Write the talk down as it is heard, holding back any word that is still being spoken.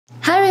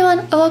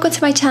everyone, and welcome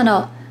to my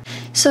channel.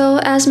 So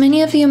as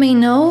many of you may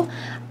know,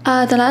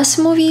 the last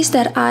movies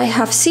that I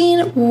have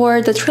seen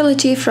were the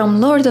trilogy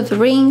from Lord of the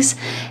Rings,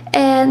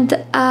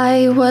 and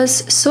I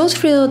was so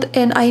thrilled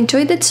and I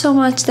enjoyed it so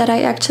much that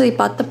I actually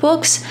bought the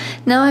books.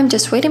 Now I'm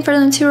just waiting for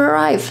them to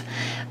arrive.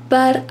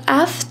 But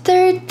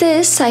after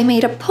this, I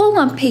made a poll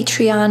on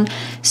Patreon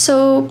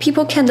so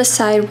people can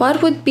decide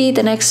what would be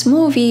the next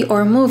movie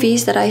or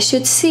movies that I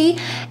should see,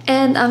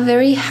 and I'm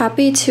very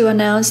happy to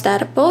announce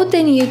that both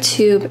in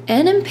YouTube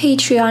and in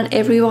Patreon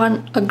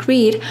everyone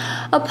agreed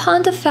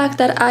upon the fact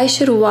that I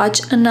should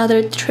watch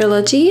another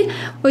trilogy,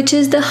 which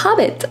is The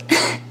Hobbit.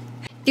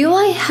 Do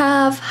I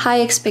have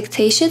high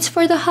expectations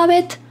for The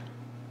Hobbit?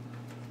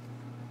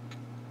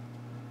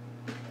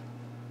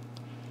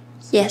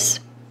 Yes.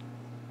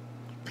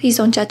 Please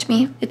don't judge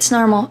me. It's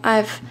normal.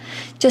 I've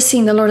just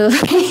seen The Lord of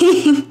the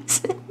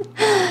Rings.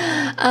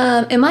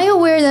 Am I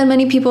aware that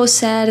many people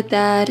said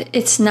that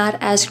it's not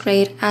as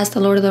great as The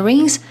Lord of the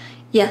Rings?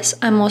 Yes,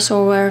 I'm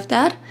also aware of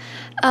that.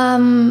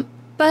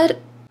 But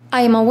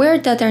I am aware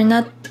that they're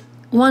not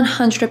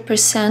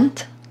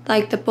 100%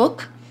 like the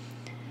book.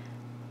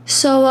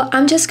 So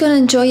I'm just gonna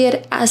enjoy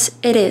it as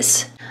it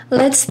is.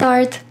 Let's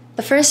start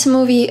the first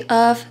movie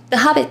of The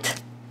Hobbit.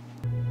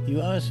 You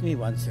asked me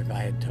once if I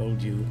had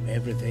told you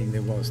everything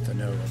there was to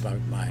know about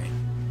my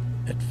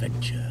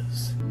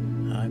adventures.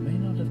 I may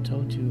not have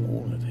told you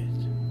all of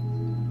it.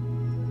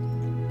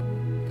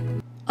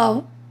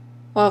 Oh,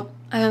 well,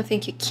 I don't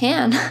think you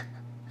can.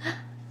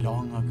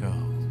 Long ago.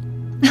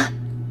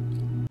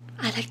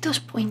 I like those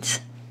points.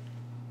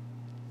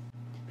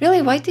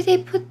 Really, why did they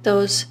put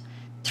those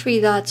 3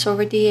 dots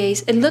over the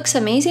A's? It looks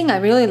amazing. I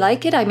really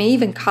like it. I may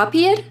even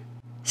copy it.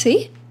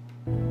 See?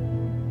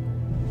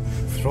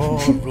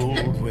 Thrall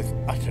ruled with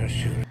utter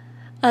surety.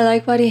 I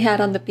like what he had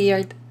on the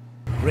beard.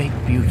 Great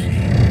beauty.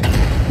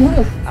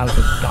 Ooh. Out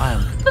of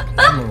diamond,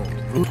 emerald,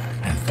 ruby.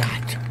 And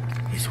that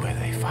is where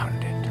they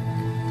found it.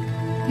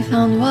 You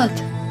found what?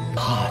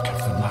 Heart of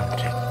the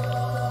mountain.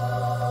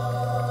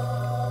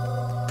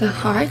 The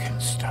heart?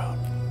 Stone.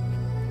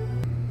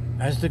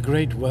 As the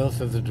great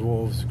wealth of the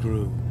dwarves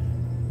grew,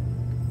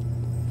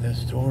 their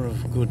store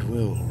of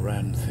goodwill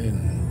ran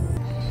thin.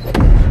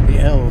 The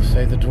elves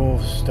say the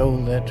dwarves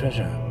stole their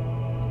treasure.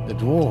 The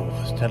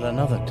dwarves tell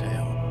another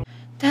tale.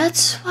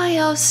 That's why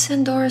elves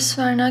and dwarves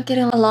are not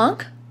getting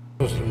along?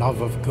 His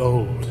love of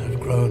gold had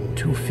grown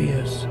too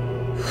fierce.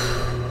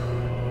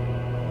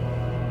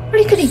 What are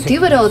you gonna do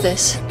with all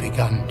this? Had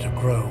begun to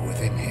grow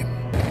within him.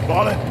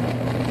 Barlet,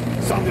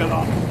 sound the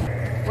alarm.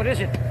 What is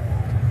it?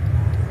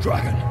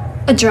 Dragon.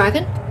 A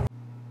dragon?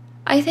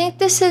 I think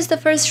this is the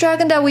first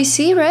dragon that we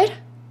see, right?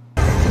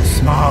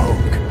 Smaug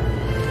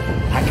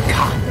had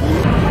come.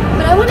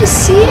 But I want to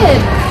see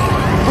it!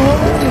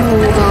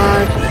 Oh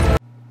god.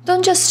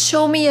 Don't just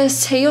show me a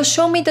tail,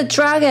 show me the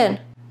dragon.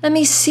 Let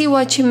me see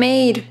what you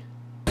made.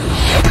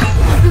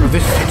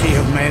 This city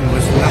of men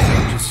was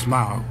nothing to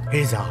Smaug.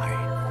 His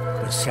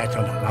eye was set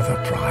on another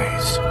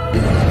prize.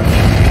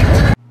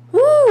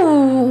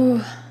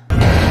 Ooh.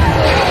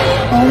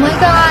 Oh my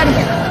god.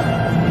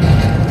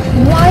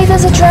 Why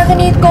does a dragon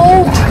eat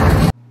gold?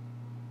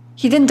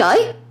 He didn't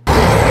die?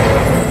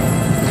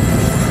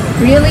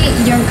 Really?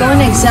 You're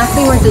going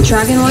exactly where the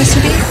dragon wants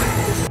to be?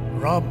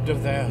 Robbed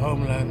of their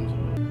homeland,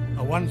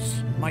 a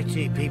once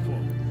mighty people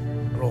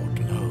brought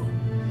low.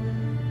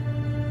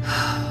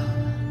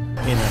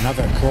 In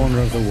another corner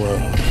of the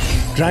world,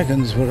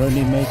 dragons were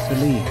only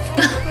make-believe.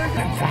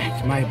 And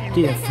that, my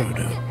dear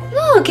Frodo,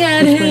 Look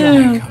at is where I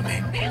him! come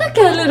in. Look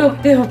at little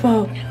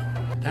Bilbo!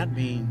 That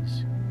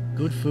means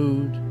good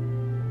food,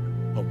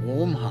 a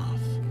warm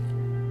hearth,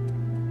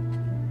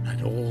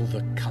 and all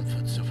the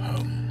comforts of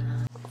home.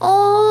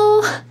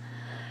 Oh,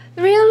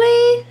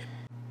 really?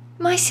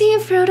 Am I seeing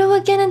Frodo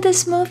again in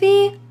this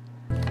movie?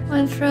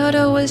 When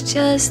Frodo was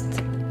just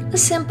a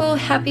simple,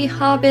 happy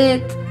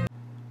hobbit.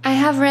 I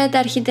have read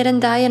that he didn't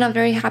die, and I'm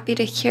very happy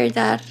to hear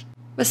that.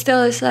 But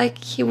still, it's like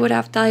he would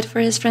have died for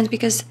his friends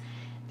because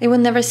they would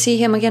never see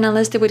him again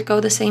unless they would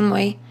go the same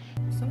way.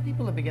 Some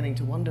people are beginning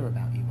to wonder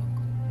about you,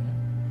 Uncle.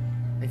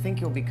 They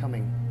think you're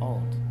becoming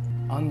odd,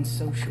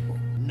 unsociable.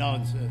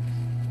 Nonsense.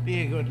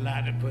 Be a good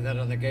lad and put that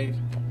on the gate.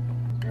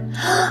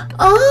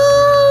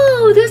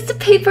 Oh, that's the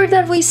paper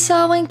that we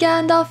saw when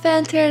Gandalf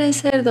entered and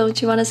said,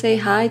 "Don't you want to say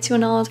hi to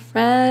an old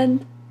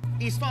friend?"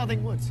 East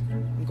Farthing Woods.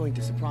 I'm going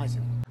to surprise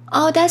him.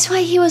 Oh, that's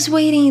why he was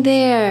waiting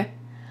there.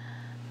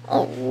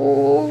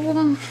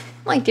 Oh,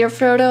 my dear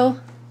Frodo.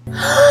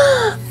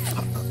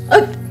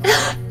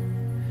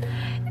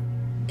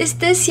 Is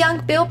this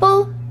young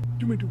Bilbo? Do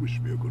you mean to wish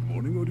me a good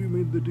morning, or do you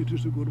mean that it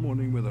is a good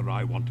morning whether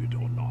I want it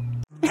or not?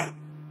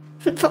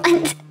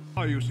 What?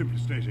 Are you simply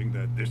stating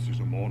that this is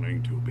a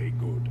morning to be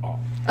good of?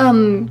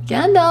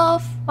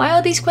 Gandalf, why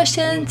all these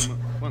questions?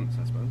 Once,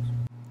 I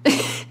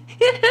suppose.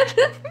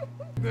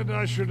 That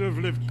I should have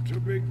lived to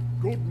be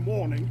good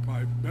morning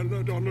by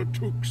Belladonna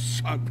Took's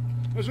son,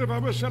 as if I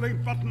were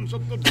selling buttons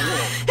at the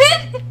door.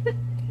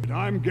 But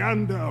I'm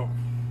Gandalf,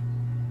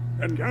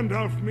 and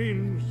Gandalf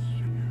means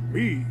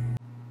me.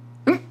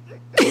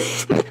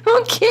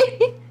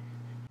 Okay.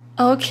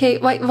 Okay,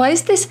 why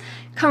is this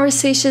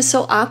conversation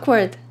so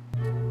awkward?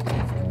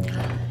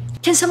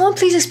 Can someone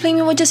please explain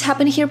me what just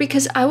happened here?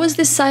 Because I was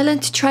this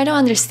silent to try to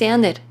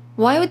understand it.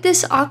 Why with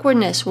this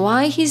awkwardness?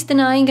 Why he's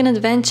denying an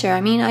adventure? I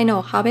mean, I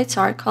know hobbits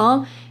are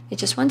calm. They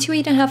just want to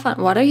eat and have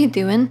fun. What are you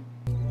doing?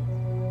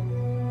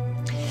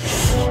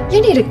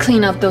 You need to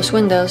clean up those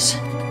windows.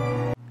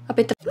 A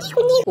bit of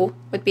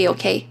would be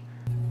okay.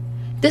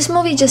 This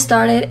movie just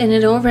started and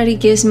it already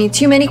gives me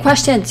too many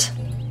questions.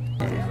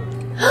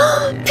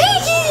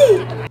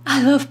 Piggy!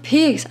 I love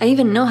pigs. I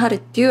even know how to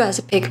do as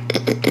a pig.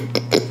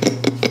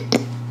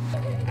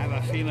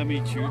 Me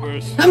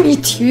tubers. Me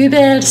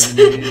tubers.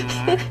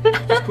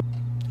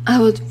 I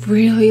would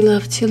really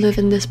love to live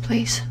in this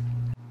place.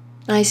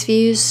 Nice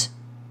views,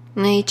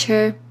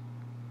 nature,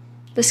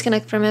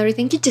 disconnect from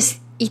everything. You just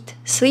eat,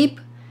 sleep,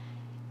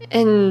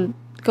 and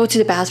go to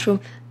the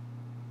bathroom.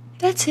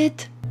 That's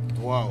it.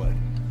 Dwalin.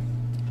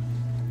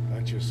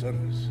 That's your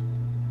service.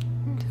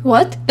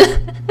 What?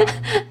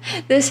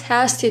 This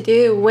has to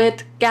do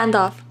with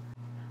Gandalf.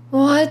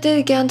 What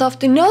did Gandalf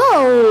do?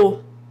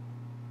 No!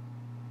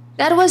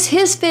 That was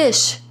his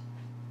fish.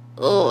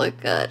 Oh my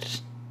god.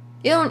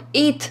 You don't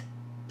eat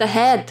the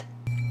head.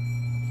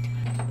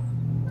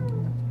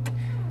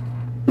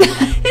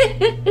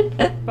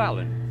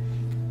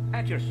 Balin,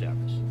 at your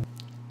service.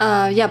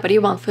 Yeah, but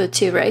you want food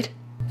too, right?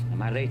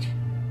 Am I late?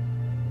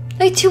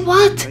 Late to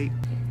what? Late.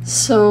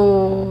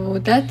 So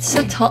that's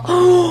a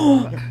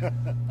oh!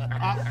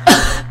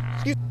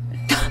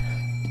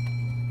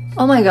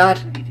 Oh my god.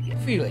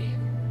 Feely.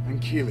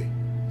 And Keely.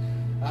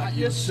 At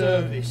your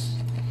service.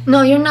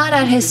 No, you're not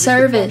at his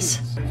service.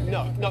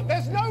 No,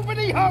 there's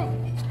nobody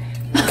home.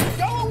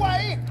 Go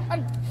away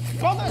and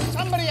bother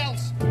somebody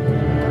else.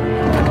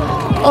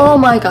 Oh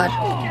my god.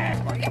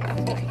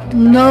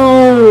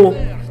 No.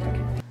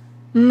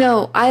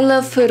 No, I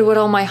love food with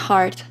all my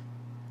heart.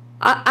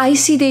 I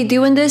see they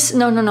doing this.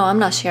 No, I'm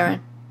not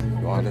sharing.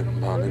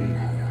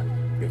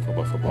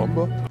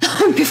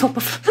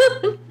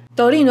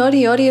 Tori,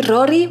 Nori, Ori,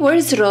 Rory.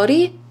 Where's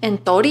Rory?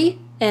 And Tori?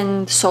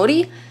 And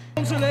Sori?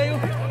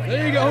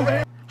 There you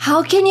go.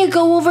 How can you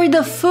go over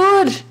the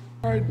food?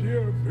 My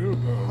dear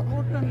Bilbo.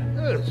 What on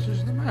earth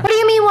is the matter? What do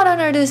you mean, what on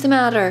earth is the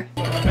matter?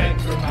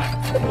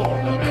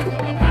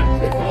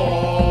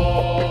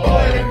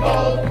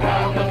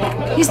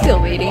 He's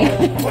still waiting.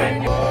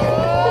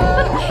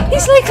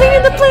 He's like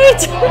cleaning the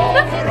plate.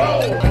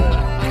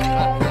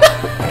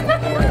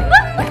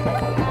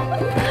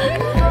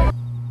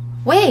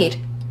 Wait,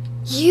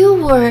 you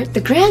were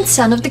the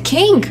grandson of the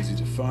king. Easy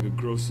to find a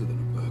grosser than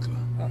a burglar.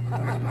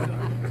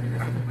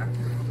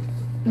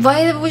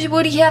 Why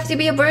would he have to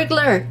be a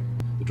burglar?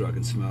 The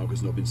dragon Smaug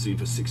has not been seen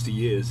for 60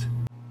 years.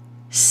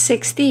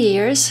 60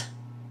 years?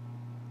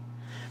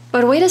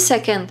 But wait a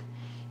second.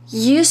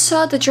 You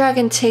saw the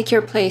dragon take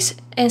your place,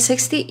 and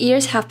 60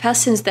 years have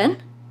passed since then?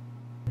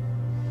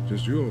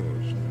 Just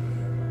yours.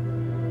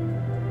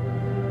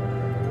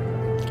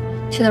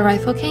 To the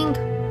Rifle King?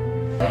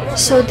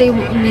 So they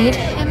need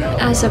him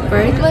as a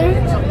burglar?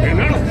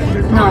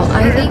 No,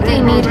 I think they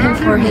need him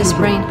for his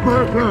brain.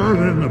 Burglar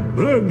and a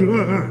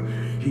burglar.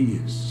 He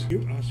is.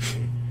 You asked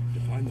me to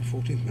find the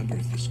 14th member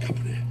of this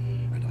company,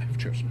 and I have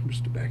chosen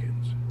Mr.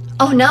 Baggins.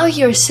 Oh, now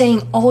you're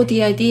saying all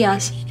the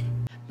ideas.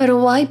 But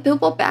why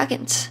Bilbo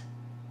Baggins?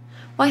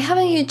 Why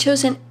haven't you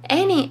chosen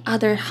any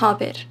other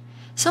hobbit?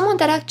 Someone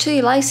that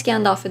actually likes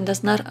Gandalf and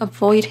does not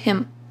avoid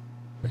him.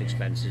 With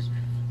expenses,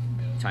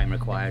 time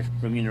required,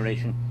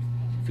 remuneration,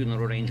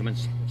 funeral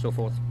arrangements, so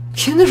forth.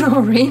 Funeral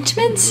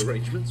arrangements?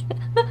 Arrangements?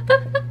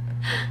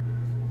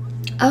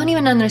 I don't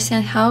even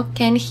understand how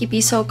can he be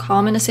so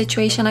calm in a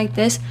situation like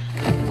this.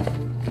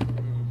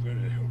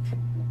 Very helpful.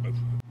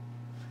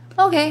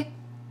 Okay.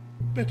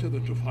 Better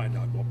than to find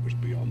out what was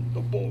beyond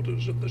the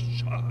borders of the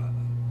Shire.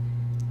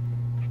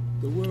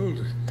 The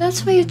world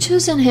That's why you're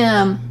choosing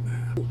him.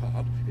 so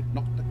hard, it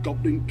knocked the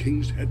Goblin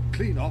King's head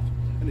clean off,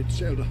 and it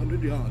sailed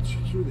 100 yards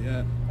through the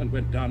air and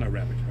went down a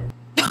rabbit hole.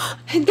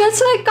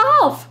 That's like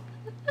golf.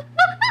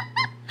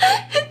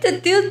 The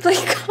dude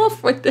played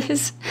golf with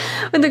this,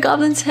 with the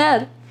goblin's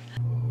head.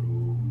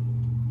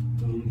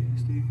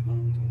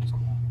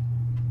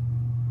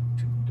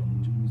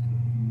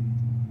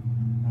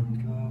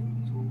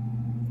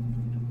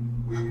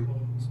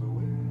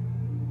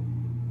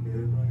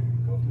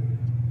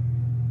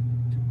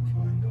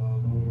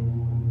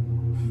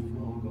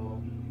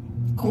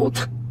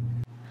 Gold.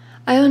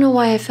 I don't know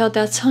why I felt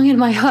that song in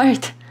my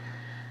heart.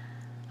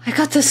 I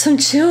got some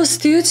chills,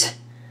 dude.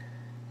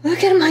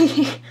 Look at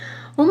my...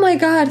 Oh my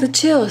god, the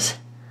chills.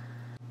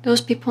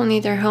 Those people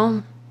need their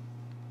home.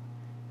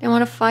 They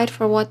want to fight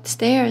for what's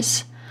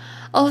theirs.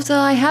 Although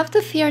I have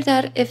the fear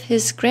that if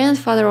his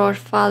grandfather or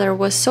father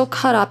was so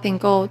caught up in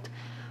gold,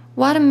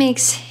 what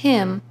makes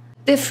him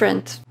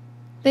different?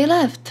 They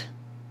left.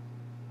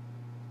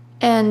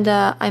 And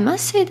I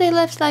must say they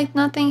left like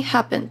nothing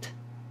happened.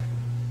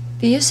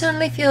 Do you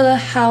suddenly feel the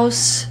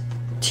house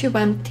too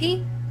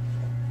empty?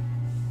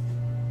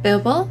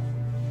 Bilbo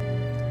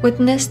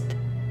witnessed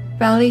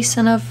Valley,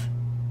 son of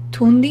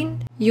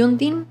Tundin,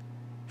 Yundin,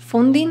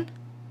 Fundin.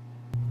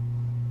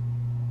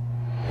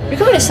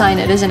 sign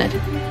it, isn't it?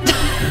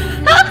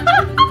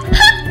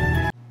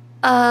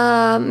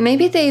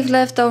 Maybe they've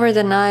left over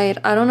the night.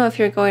 I don't know if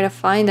you're going to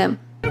find them.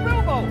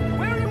 Bilbo,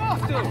 where are you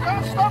off to?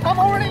 Can't stop, I'm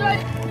already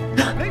late.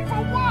 Late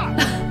for what?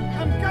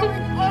 I'm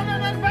going on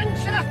an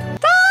adventure.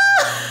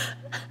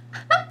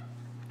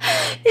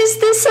 Is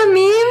this a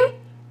meme?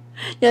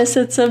 Yes,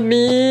 it's a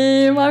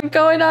meme. I'm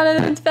going on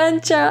an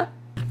adventure.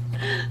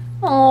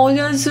 Oh,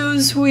 that's so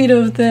sweet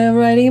of them,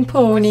 riding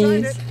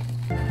ponies.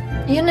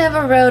 You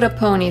never rode a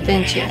pony,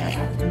 didn't you?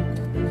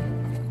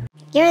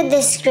 You're a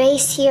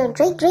disgrace to your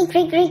great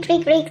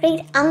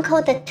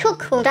uncle the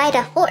Took who ride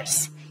a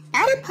horse.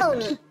 Not a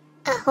pony,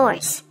 a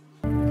horse.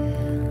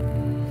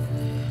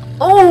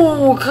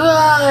 Oh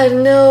god,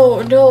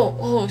 no.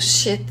 Oh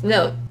shit,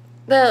 no.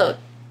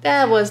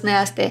 That was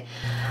nasty.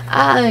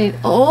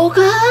 Oh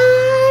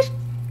god!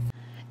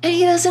 And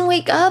he doesn't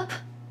wake up?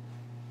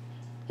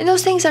 And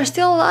those things are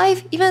still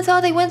alive, even though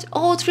they went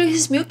all through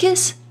his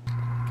mucus?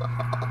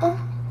 Oh.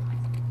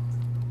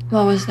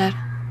 What was that?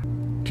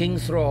 King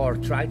Thror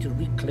tried to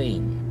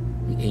reclaim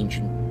the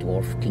ancient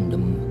dwarf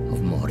kingdom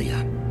of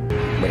Moria,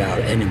 but our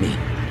enemy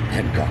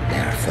had got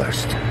there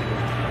first.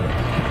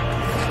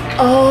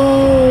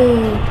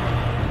 Oh.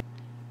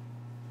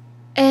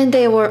 And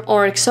they were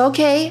orcs.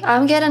 Okay,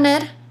 I'm getting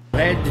it.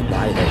 Led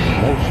by the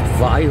most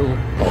vile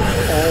of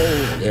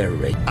all their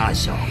race,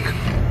 Azog.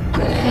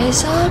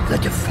 Azog? The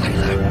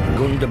Defiler,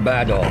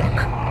 Gundabad Orc,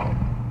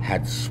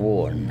 had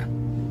sworn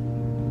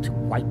to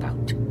wipe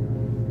out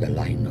the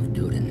line of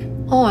Durin.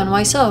 Oh, and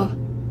why so?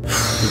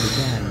 He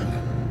began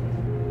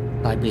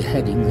by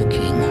beheading the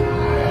king.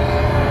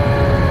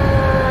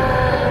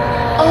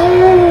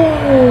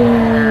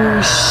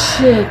 Oh,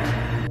 shit.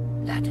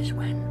 That is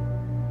when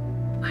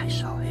I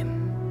saw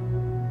him.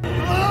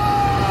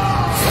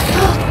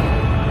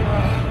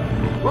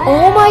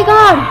 Oh my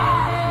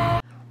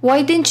god!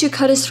 Why didn't you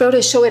cut his throat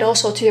and show it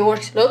also to the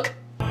orcs? Look.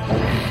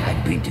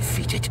 I'd been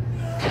defeated.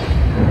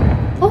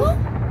 Oh?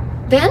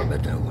 Then?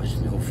 But there was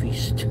no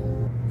feast,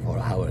 for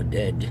our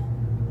dead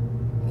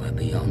were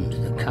beyond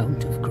the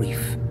count of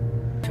grief.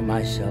 To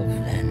myself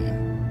then,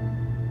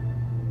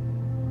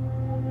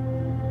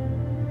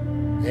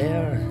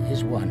 there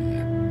is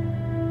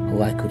one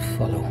who I could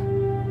follow.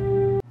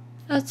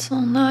 That's so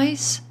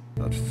nice.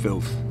 That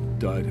filth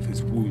died of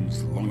his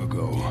wounds long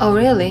ago. Oh,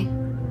 really?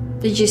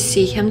 Did you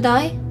see him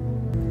die?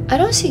 I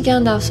don't see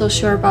Gandalf so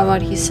sure about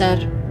what he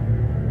said.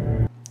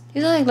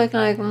 He's like looking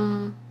like,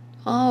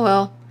 oh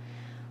well.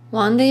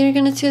 One day you're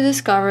gonna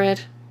discover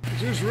it.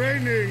 It is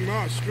raining,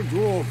 Master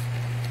Dwarf.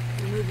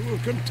 And it will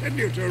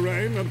continue to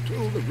rain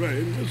until the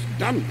rain is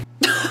done.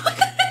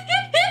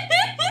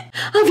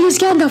 Obvious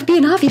Gandalf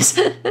being obvious.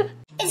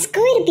 It's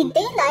going to be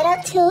daylight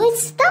until it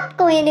stops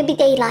going to be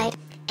daylight.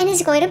 And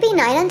it's going to be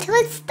night until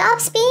it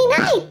stops being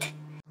night.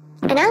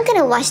 And I'm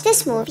gonna watch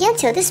this movie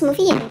until this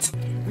movie ends.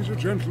 He's a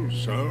gentle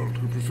soul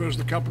who prefers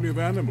the company of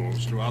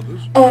animals to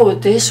others. Oh,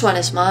 this one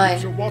is So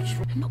mine.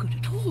 watchful. I'm not good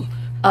at all.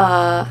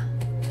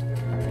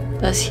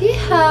 Does he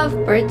have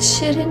bird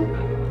shit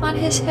on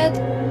his head?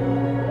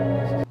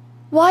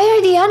 Why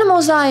are the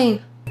animals dying?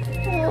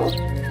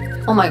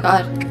 Oh my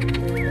god.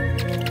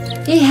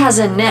 He has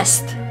a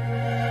nest.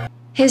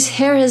 His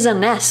hair is a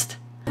nest.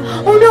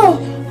 Oh no!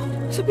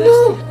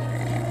 No!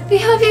 They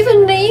have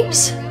even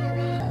names?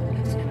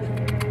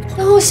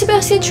 No,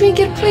 Sebastian, drink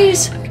it,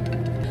 please.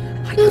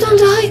 No, don't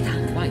die.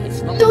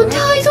 Don't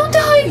die, don't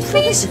die,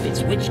 please.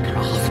 It's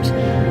witchcraft.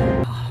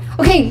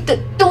 Okay,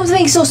 don't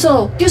think so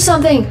slow. Do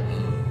something.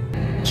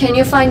 Can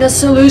you find a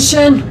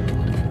solution?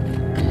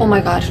 Oh my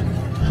god.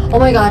 Oh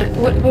my god.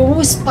 What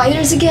was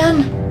spiders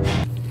again?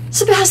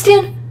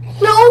 Sebastian!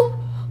 No!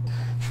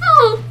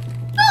 No!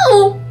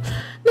 No!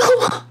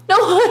 No,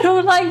 I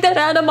don't like that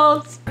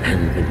animals.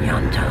 And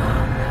Vinyanta.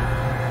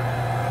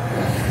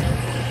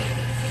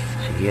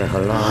 Are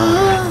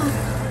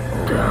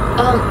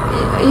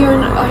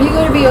you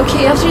going to be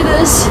okay after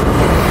this?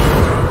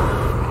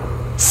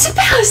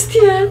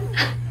 Sebastian!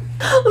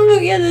 Oh,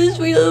 look at this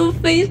sweet little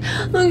face.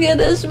 Look at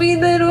this sweet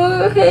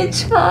little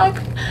hedgehog.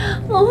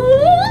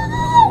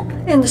 Oh,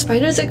 and the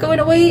spiders are going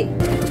away.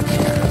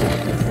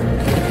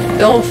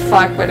 Don't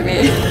fuck with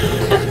me.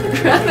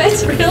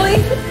 Rabbits,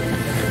 really?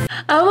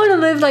 I want to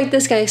live like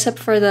this guy except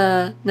for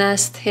the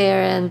nest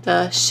hair and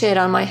the shit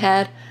on my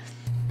head.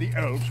 The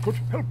elves could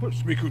help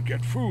us. We could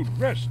get food,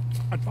 rest,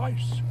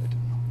 advice. I do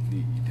not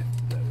need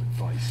their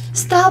advice.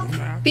 Stop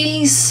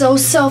being so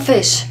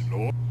selfish.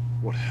 Lord,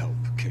 what help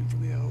came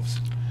from the elves?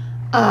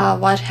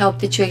 What help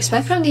did you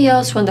expect from the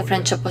elves when the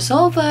friendship was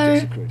over?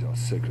 Desecrate our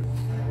sacred.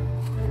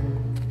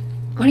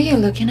 What are you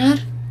looking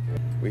at?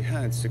 We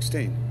had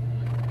 16.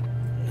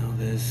 Now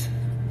there's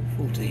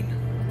 14.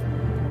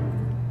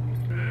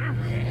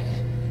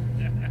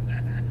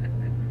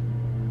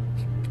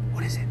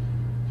 What is it?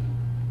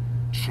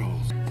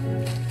 Trolls.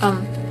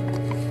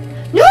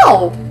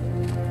 No!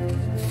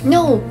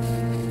 No!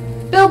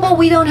 Bilbo,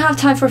 we don't have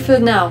time for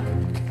food now.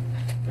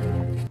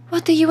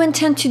 What do you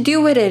intend to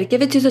do with it?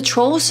 Give it to the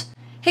trolls?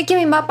 Hey, give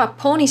me my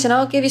ponies and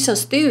I'll give you some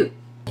stew.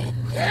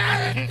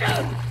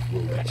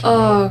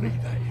 Oh.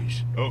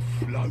 A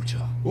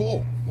floater.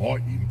 Oh,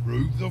 might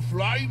improve the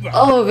flavour.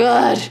 Oh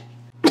god.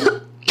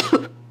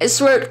 I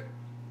swear.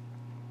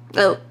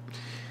 No.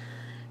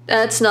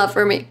 That's not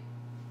for me.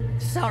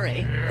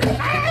 Sorry.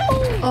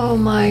 Oh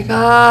my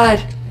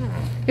god.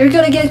 You're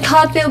gonna get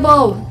caught,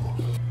 Bilbo.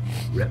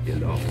 Wrap your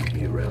long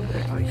around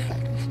that ice.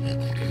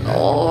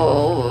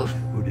 Oh.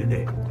 Good in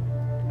it.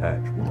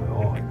 That's my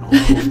eye.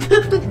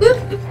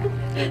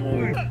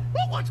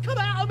 Look what's come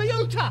out of me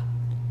Uta!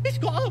 It's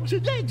got arms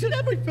and legs and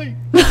everything!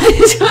 I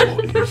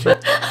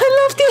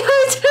love the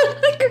idea.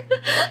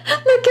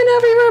 Looking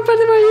everywhere but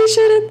where you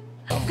shouldn't.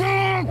 Oh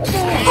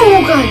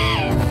god.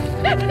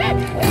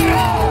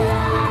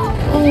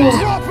 Oh.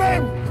 Drop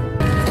him!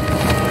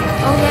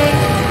 Okay,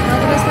 not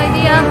the best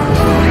idea.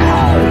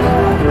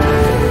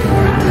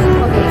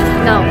 Okay,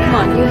 now come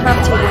on, you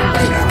have to win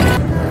this.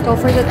 Go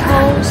for the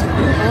toes.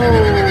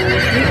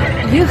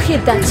 Oh, you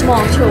hit that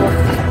small toe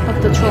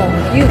of the troll.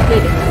 You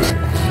hit it.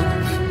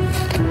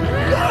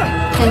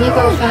 Can you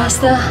go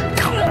faster?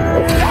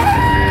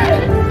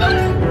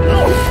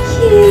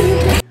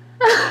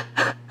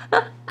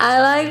 I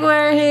like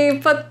where he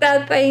put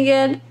that thing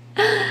in.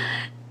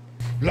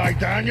 Lay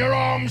down your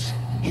arms,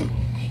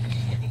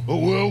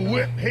 or we'll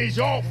whip his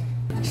off.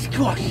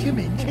 Squash him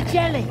into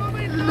jelly!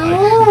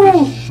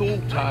 No!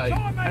 Saute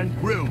and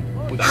grill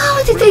with a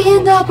How did they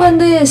end up on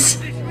this?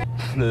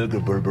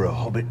 Flurgerberber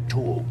Hobbit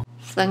talk.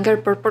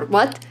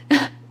 What?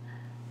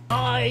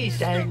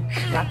 Eyes and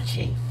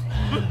crunchy.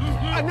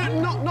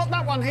 Not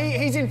that one.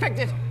 He's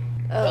infected.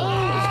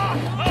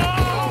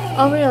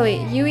 Oh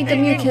really? You eat the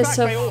mucus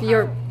of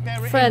your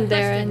friend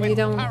there and you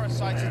don't...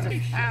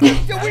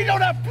 We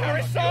don't have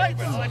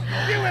parasites!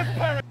 You have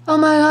parasites! Oh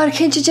my god,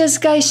 can't you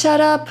just guys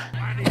shut up?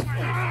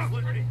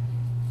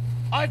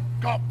 I've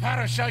got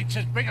parasites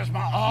as big as my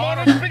Mine arm.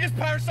 are the biggest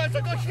parasites,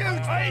 I've got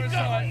huge parasites!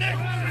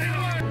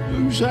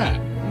 Who's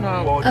that?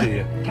 No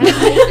idea.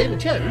 Him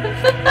too?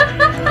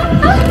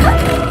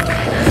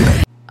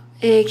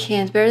 They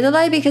can't bear the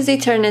light because they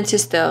turn into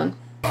stone.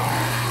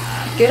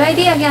 Good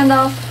idea,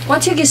 Gandalf.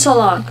 What took you so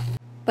long?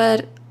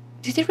 But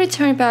did they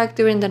return back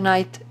during the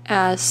night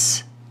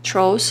as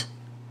trolls?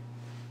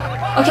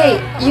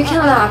 Okay, you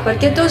can laugh, but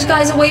get those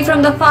guys away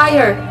from the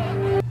fire.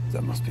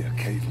 There must be a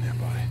cave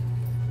nearby.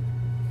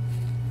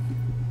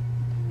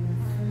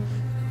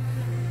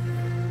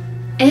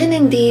 And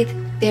indeed,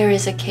 there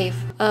is a cave.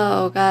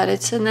 Oh god,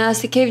 it's a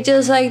nasty cave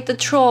just like the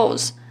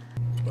trolls.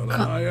 But the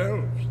high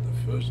elves, the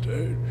first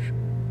age.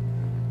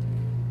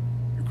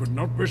 You could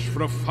not wish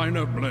for a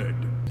finer blade.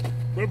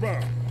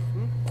 Bilbo.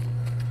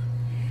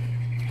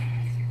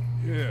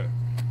 Here.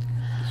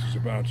 This is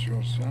about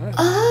your size.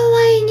 Oh,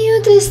 I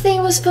knew this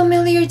thing was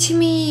familiar to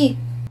me.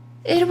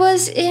 It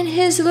was in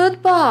his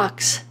loot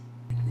box.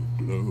 It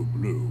will glow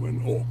blue when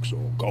orcs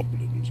or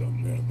goblins are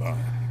nearby.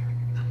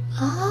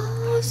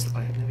 Oh,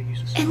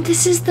 and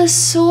this is the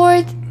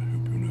sword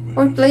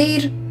or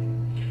blade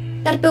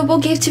that Bilbo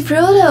gave to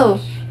Frodo.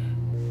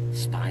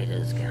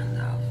 Spiders,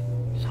 Gandalf.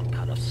 Some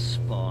kind of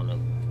spawn of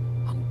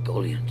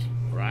Ungoliant.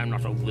 For I'm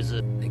not a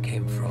wizard. They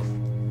came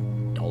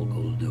from Dol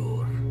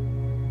Guldur.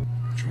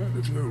 Try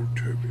little old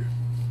Toby.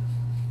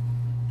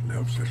 It'll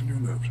help settle your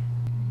nerves.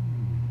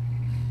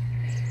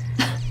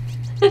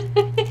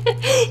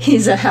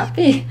 He's a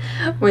happy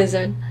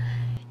wizard.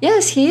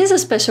 Yes, he is a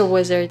special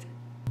wizard.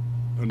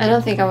 I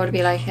don't think I would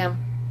be like him.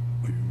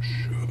 Are you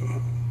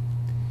sure?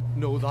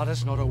 No, that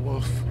is not a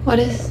wolf. What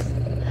is...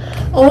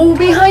 Oh,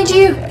 behind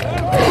you!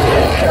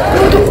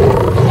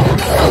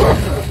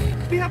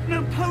 We have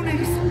no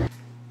ponies!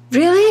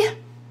 Really?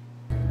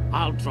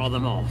 I'll draw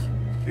them off.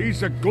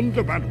 These are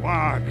Gundabad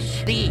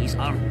wargs. These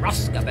are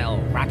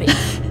Roscabel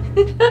rabbits.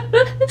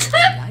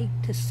 I'd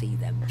like to see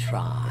them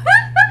try.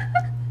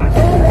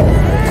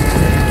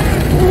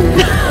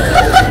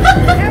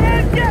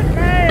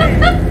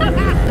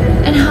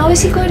 And how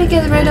is he going to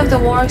get rid of the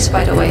wargs,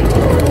 by the way?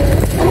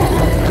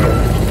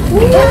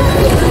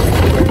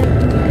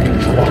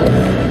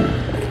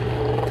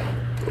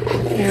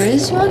 There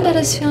is one that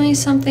is feeling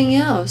something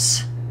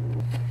else.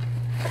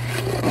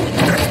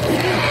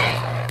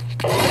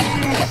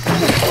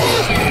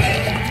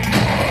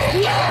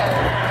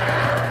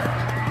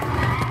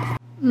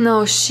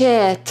 No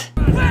shit.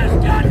 Where's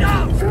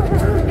Gandalf?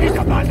 He's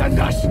abandoned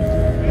us.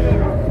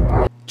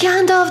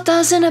 Gandalf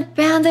doesn't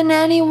abandon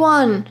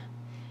anyone.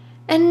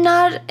 And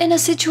not in a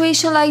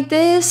situation like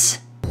this.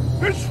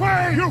 This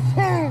way, you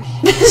fools!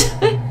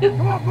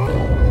 Come on,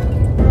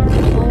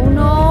 move! Oh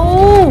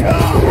no!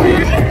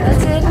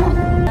 That's it.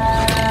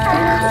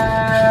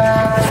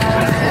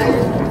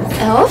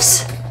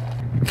 Elves?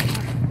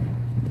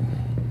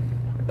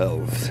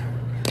 Elves.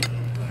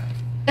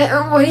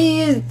 Why do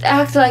you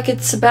act like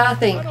it's a bad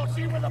thing?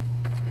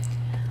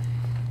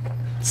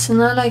 It's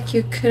not like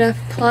you could have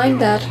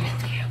climbed that.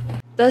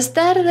 Does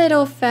that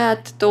little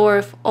fat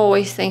dwarf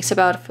always thinks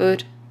about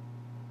food?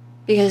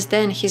 Because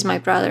then he's my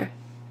brother.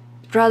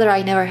 Brother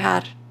I never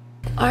had.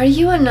 Are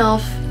you an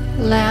elf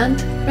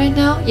land right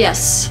now?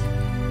 Yes.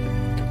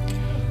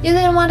 You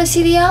didn't want to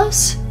see the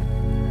elves?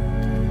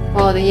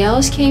 Well, the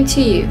elves came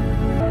to you.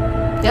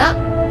 Yeah.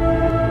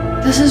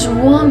 This is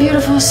one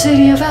beautiful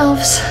city of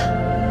elves.